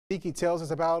Nikki tells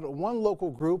us about one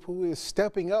local group who is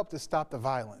stepping up to stop the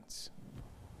violence.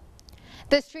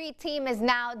 The street team is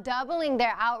now doubling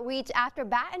their outreach after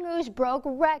Baton Rouge broke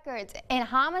records in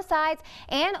homicides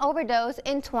and overdose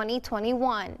in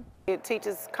 2021. It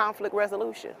teaches conflict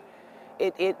resolution.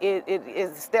 It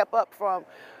is a step up from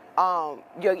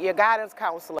your guidance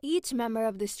counselor. Each member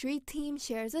of the street team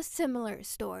shares a similar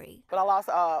story. But I lost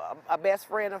a best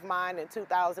friend of mine in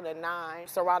 2009,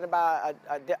 surrounded by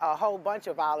a whole bunch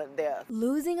of violent deaths.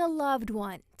 Losing a loved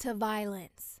one to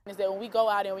violence. Is that when we go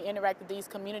out and we interact with these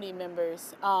community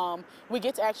members, we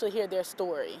get to actually hear their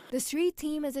story. The street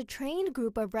team is a trained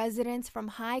group of residents from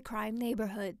high crime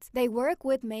neighborhoods. They work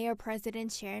with Mayor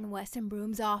President Sharon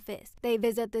Westenbroom's office. They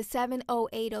visit the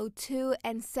 70802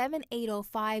 and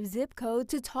 7805 zip code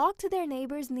to talk to their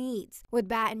neighbors' needs. With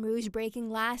Baton Rouge breaking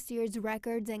last year's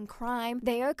records in crime,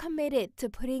 they are committed to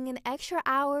putting in extra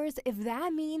hours if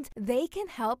that means they can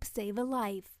help save a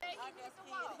life.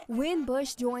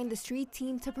 Winbush joined the street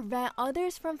team to prevent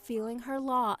others from feeling her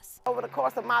loss. Over the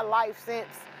course of my life since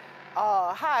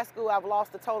high school, I've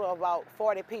lost a total of about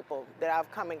 40 people that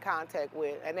I've come in contact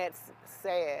with, and that's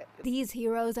sad. These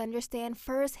heroes understand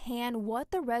firsthand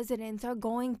what the residents are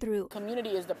going through.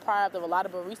 Community is deprived of a lot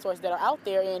of the resources that are out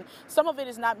there, and some of it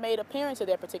is not made apparent to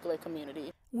their particular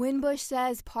community. Winbush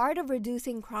says part of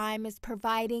reducing crime is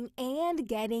providing and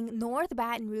getting North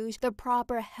Baton Rouge the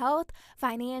proper health,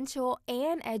 financial,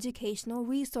 and educational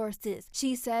resources.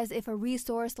 She says if a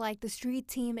resource like the street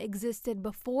team existed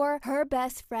before, her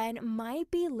best friend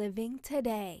might be living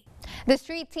today. The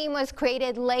street team was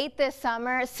created late this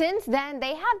summer. Since then,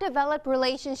 they have developed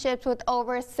relationships with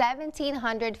over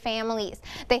 1,700 families.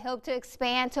 They hope to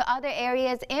expand to other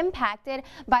areas impacted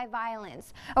by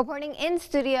violence. Reporting in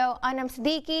studio, Anam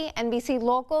Siddiqui, NBC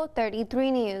Local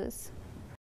 33 News.